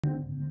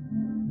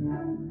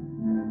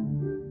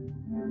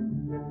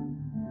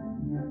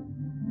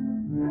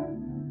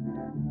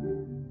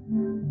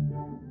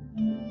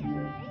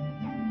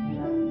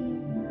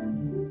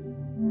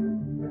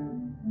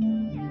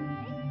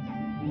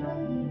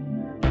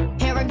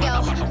Here I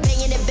go,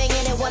 banging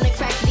it, wanna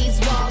crack these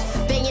walls.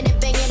 Banging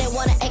it,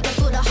 wanna echo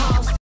through the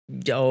halls.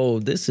 Yo,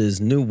 this is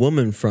new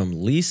woman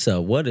from Lisa.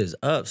 What is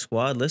up,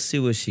 squad? Let's see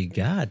what she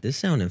got. This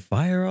sounding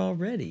fire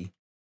already.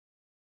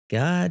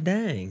 God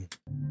dang.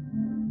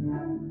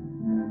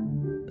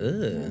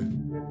 Ugh.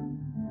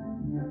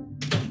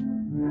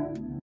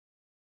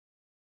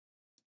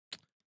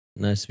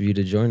 Nice of you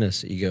to join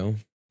us, Ego.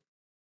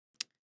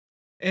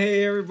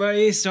 Hey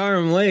everybody, sorry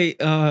I'm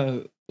late.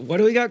 What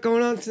do we got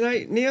going on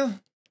tonight, Neil?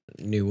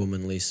 New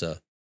woman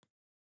Lisa.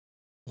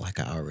 Like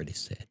I already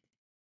said.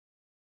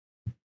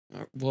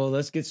 Well,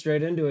 let's get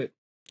straight into it.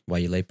 Why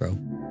you late, bro?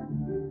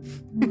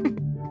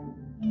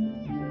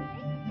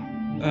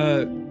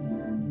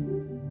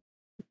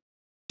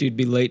 Dude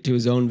be late to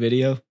his own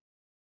video.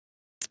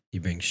 You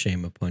bring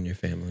shame upon your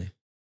family.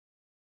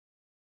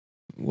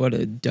 What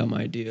a dumb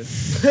idea.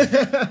 All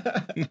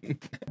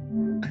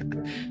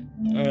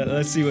right,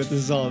 let's see what this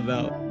is all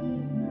about.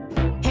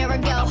 Here I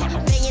go,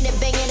 banging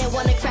it,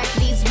 wanna crack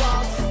these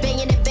walls.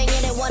 Banging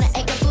it, wanna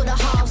echo through the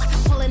halls.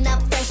 Pulling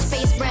up fresh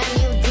face, brand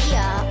new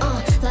Dia.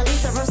 La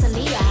Lisa,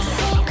 Rosalía.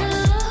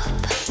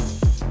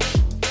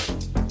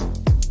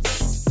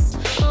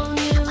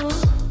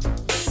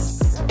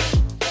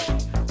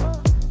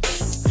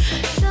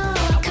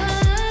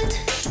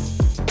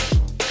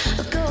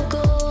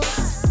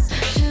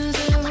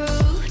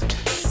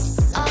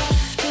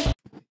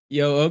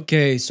 Yo,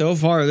 okay, so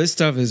far this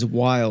stuff is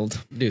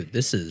wild. Dude,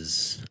 this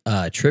is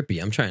trippy.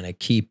 I'm trying to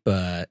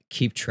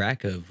keep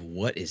track of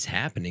what is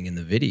happening in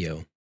the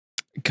video.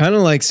 Kind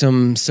of like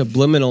some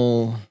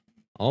subliminal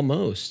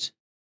Almost.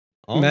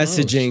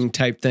 messaging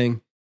type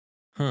thing.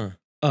 Huh.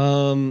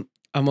 I'm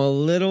a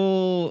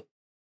little,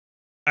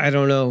 I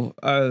don't know,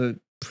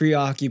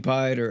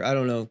 preoccupied or I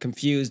don't know,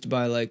 confused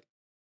by like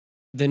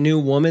the new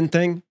woman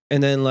thing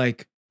and then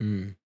like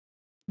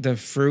the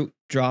fruit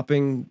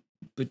dropping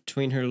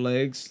between her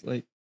legs,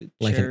 like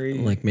cherry,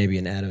 like maybe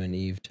an Adam and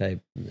Eve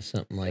type,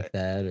 something like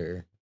that,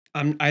 or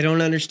I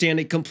don't understand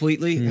it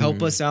completely.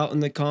 Help us out in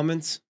the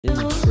comments.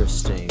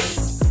 Interesting.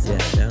 Yeah,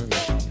 down there.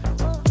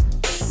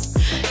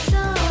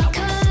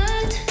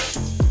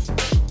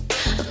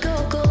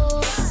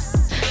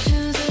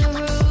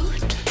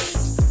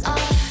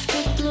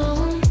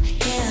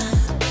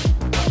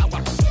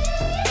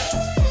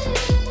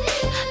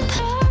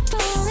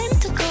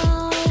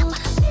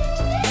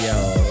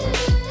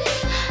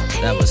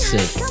 That was sick.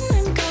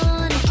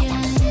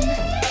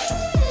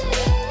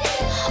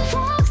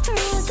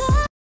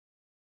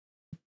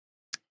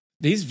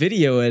 These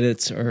video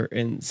edits are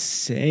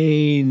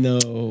insane,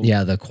 though.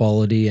 Yeah, the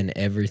quality and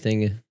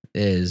everything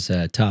is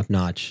top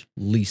notch.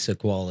 Lisa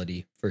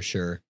quality for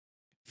sure.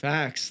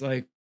 Facts,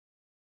 like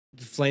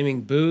the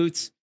flaming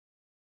boots,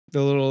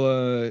 the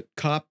little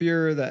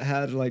copier that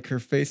had like her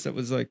face that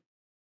was like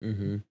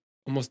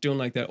almost doing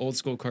like that old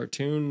school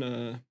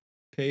cartoon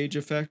page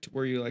effect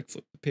where you like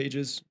flip the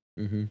pages.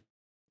 And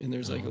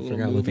there's like a little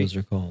movie. What those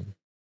are called.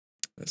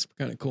 That's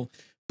kind of cool.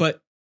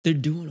 But they're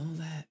doing all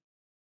that.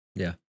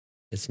 Yeah,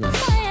 it's nice.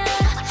 Oh,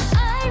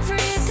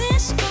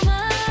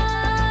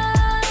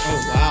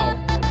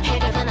 wow.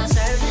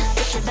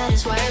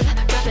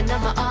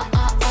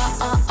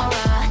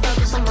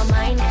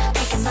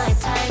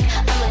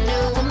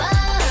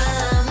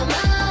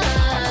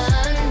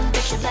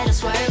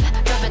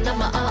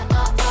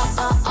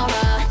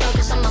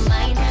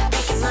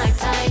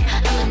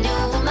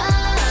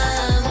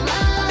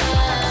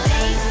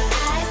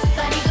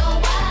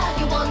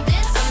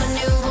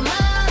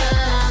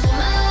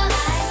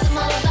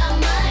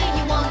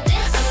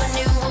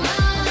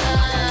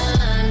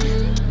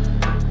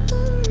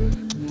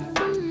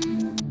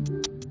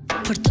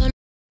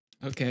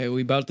 Okay,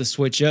 we about to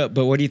switch up,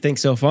 but what do you think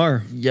so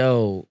far?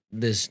 Yo,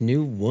 this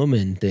new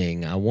woman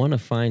thing, I want to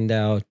find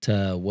out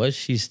what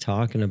she's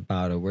talking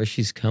about or where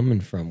she's coming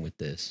from with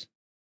this.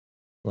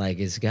 Like,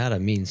 it's got to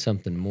mean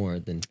something more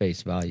than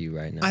face value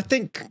right now. I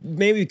think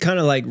maybe kind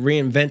of like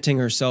reinventing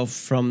herself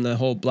from the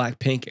whole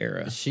Blackpink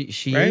era. She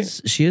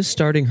right? she is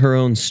starting her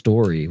own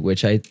story,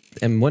 which I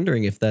am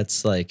wondering if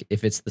that's like,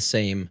 if it's the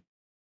same,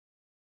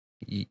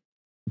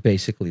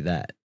 basically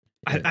that.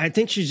 I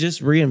think she's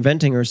just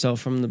reinventing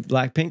herself from the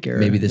Blackpink era.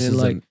 Maybe this and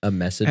is like a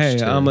message. Hey,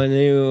 to,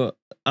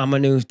 I'm a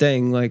new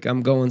thing. Like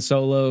I'm going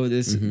solo.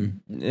 This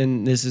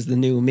and this is the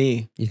new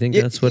me. You think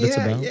that's what it's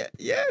about?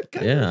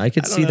 Yeah, I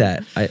could see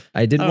that.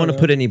 I didn't want to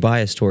put any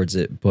bias towards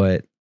it,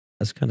 but I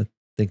was kind of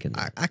thinking.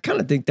 I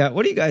kind of think that.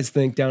 What do you guys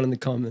think down in the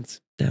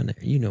comments? Down there,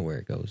 you know where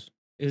it goes.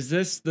 Is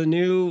this the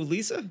new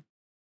Lisa?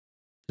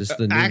 Is this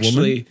the new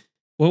Actually, woman?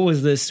 What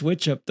was this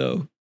switch up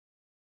though?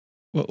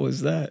 What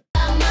was that?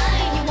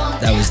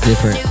 That was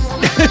different.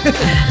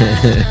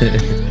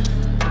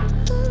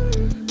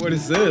 What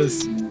is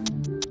this?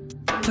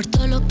 Por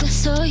todo lo que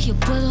soy, yo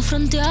puedo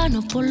frontear,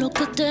 no por lo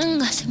que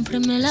tenga, siempre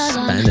me la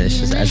dan.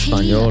 Spanish is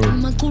español.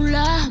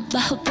 Inmaculada,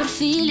 bajo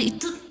perfil y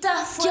tú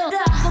estás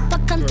fuera. Yo,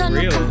 pa' cantar,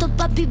 no canto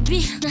pa'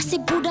 vivir, nací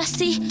pura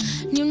así.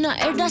 Ni una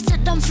era se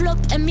dan flop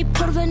en mi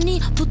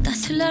porvenir. Puta,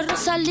 se la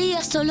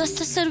Rosalía, solo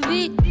sé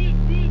servir.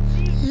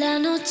 La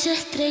noche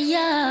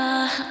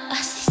estrella,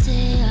 así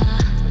sea,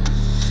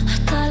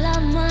 hasta la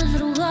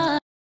madrugada.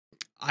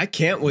 I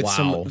can't with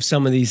Wow.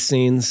 some of these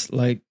scenes.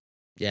 Like,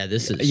 Yeah,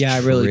 this is yeah, I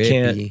really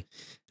can't. trippy.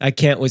 I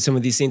can't with some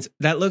of these scenes.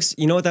 That looks,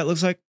 you know what that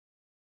looks like?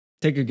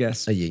 Take a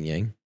guess. A yin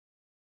yang.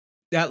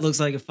 That looks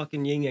like a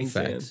fucking yin yang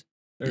sign Facts.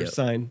 or Yep.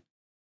 sign.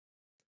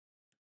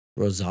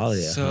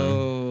 Rosalía.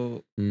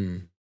 So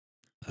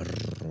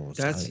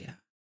Rosalía.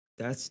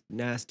 that's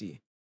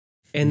nasty.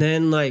 And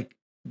then like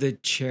the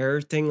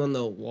chair thing on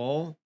the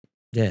wall,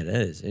 Yeah,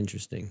 that is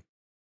interesting.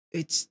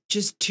 it's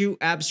just too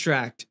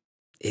abstract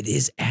It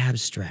is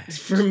abstract.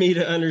 for me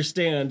to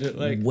understand.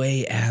 Like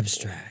way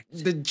abstract.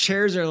 the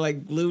chairs are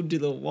like glued to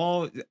the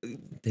wall.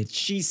 They-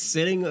 She's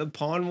sitting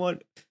upon one.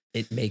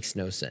 It makes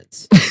no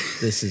sense.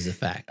 This is a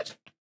fact.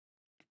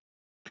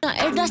 Una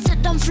era se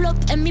dan flop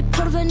en mi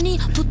porvenir.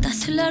 Puta,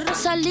 se la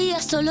Rosalía,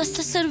 solo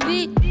sé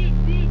servir.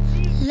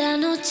 La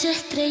noche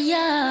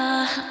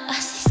estrella,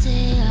 así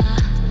sea.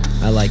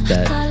 I like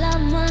that. Hasta la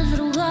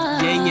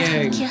madrugada, Yang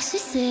yang. que así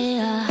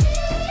sea.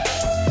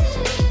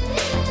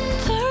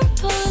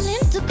 Purple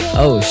indigo.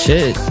 Oh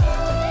shit.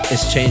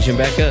 It's changing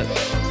back up.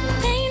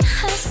 Pain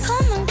has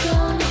come and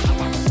gone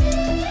again.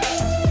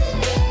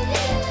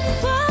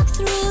 Walk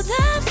through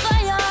the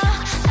fire,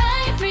 I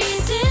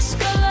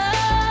rediscover.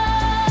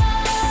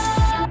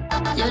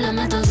 Yo le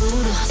meto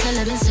duro,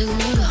 sale bien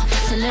seguro.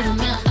 Acelero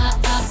mi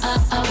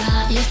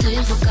ahora y estoy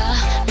enfocada,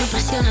 no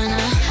presiona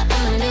nada.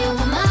 I'm a new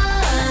woman.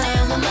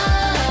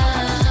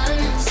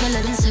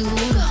 Sale bien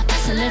seguro,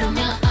 acelero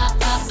mi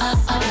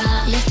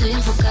ahora y estoy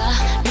enfocada,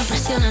 no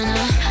presiona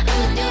nada. I'm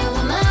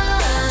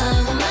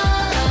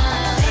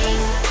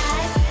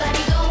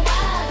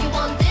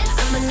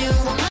a new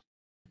woman.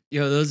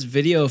 Yo, those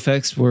video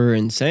effects were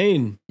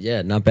insane.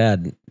 Yeah, not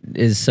bad.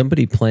 Is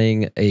somebody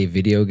playing a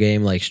video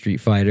game like Street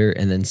Fighter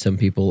and then some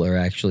people are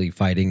actually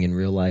fighting in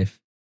real life?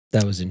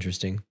 That was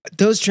interesting.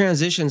 Those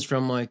transitions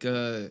from like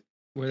where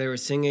they were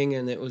singing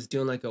and it was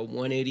doing like a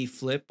 180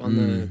 flip on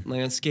the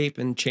landscape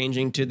and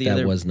changing to the That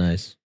other was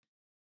nice.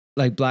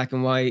 like black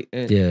and white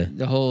and Yeah.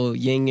 the whole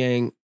yin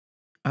yang.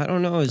 I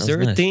don't know. Is That was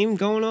there a nice. theme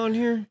going on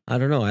here? I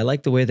don't know. I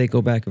like the way they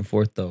go back and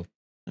forth though.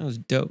 That was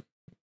dope.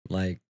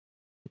 Like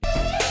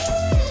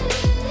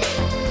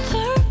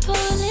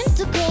Purple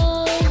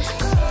indigo.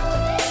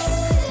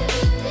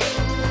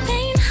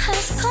 Pain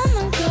has come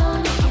and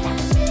gone again.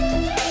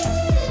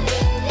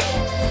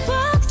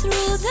 Walk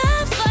through the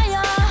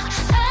fire,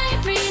 I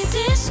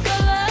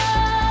rediscover.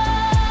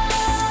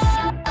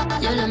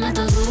 Yo le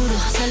meto duro,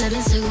 sale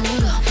bien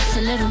seguro.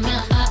 Acelero mi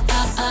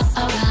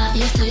ahora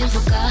y estoy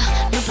enfocada,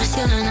 no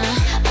presiona nada.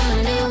 I'm a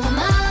new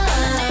woman.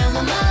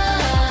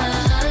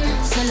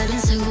 Sale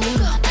bien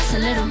seguro,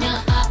 acelero mi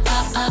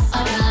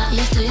ahora y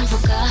estoy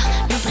enfocada,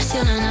 no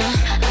presiona nada.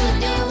 I'm a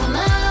new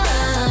woman.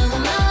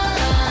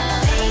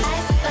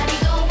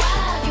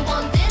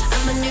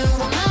 I'm a new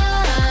woman.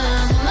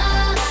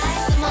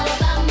 I'm all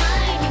about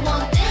mine. You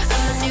want this?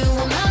 I'm a new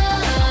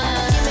woman.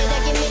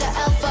 Give me the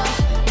alpha.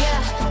 Yeah,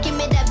 give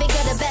me that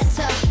bigger the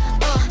better.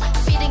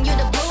 Feeding you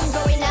the bloom,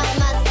 growing out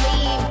my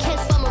sleeve.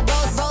 Kiss from a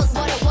rose,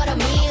 what a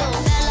meal.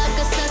 Bad like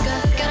a sucker,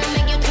 gotta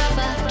make you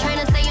tougher. Trying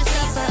to say you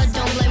suffer,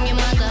 don't blame your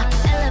mother.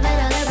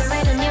 Elevator,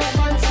 liberate a new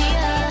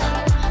frontier.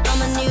 I'm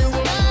a new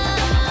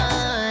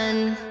woman.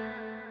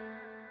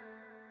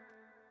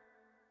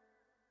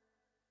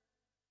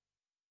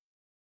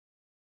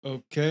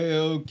 Okay.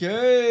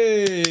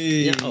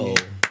 yo.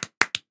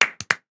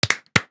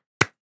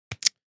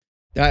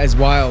 That is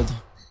wild.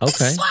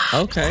 Okay.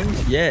 Okay.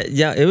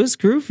 Yeah, it was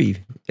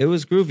groovy. It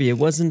was groovy. It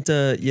wasn't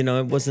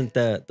it wasn't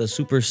the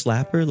super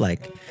slapper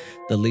like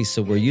the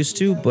Lisa we're used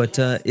to, but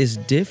is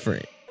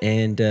different.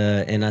 And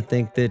I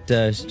think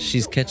that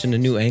she's catching a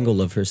new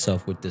angle of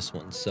herself with this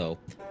one. So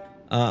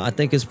I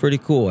think it's pretty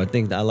cool.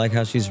 I like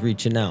how she's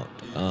reaching out.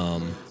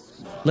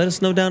 Let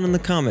us know down in the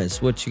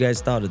comments what you guys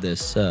thought of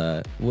this.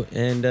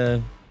 And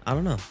I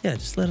don't know. Yeah,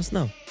 just let us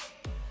know.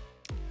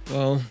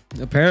 Well,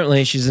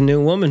 apparently she's a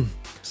new woman.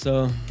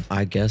 So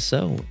I guess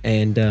so.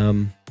 And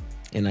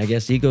I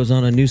guess he goes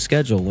on a new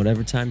schedule.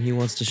 Whatever time he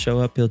wants to show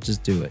up, he'll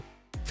just do it.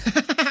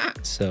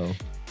 So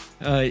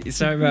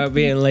sorry about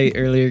being late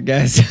earlier,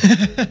 guys.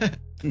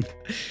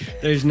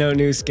 There's no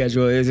new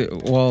schedule.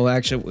 Well,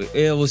 actually,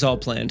 it was all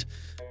planned.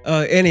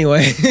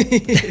 Anyway,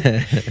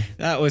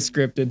 that was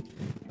scripted.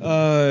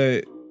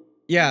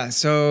 Yeah,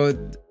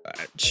 so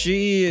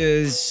she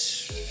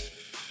is,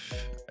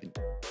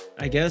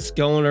 I guess,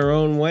 going her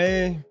own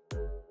way,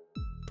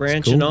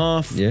 branching cool.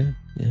 off yeah.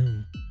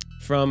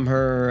 from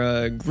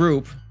her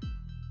group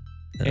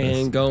Yes.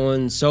 and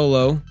going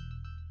solo,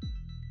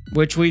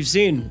 which we've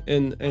seen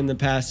in the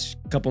past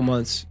couple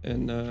months,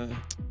 and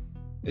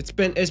it's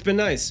been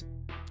nice.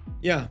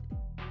 Yeah.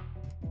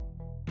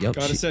 Yep.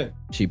 Gotta say.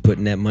 She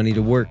putting that money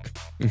to work.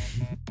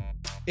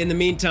 In the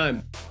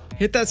meantime,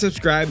 hit that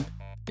subscribe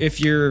if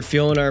you're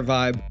feeling our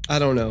vibe. I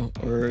don't know.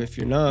 Or if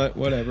you're not,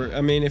 whatever.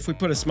 I mean, if we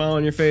put a smile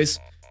on your face,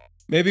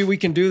 maybe we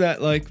can do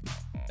that like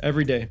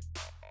every day.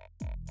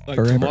 Like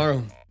Forever.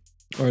 tomorrow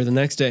or the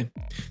next day.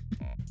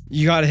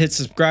 You gotta hit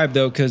subscribe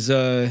though, because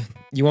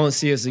you won't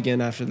see us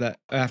again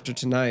after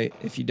tonight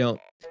if you don't.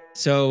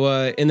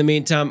 So in the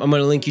meantime, I'm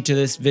gonna link you to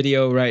this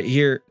video right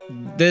here.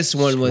 This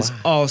one was Swag.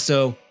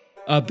 also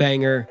a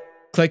banger.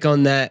 Click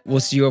on that. We'll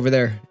see you over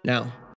there now.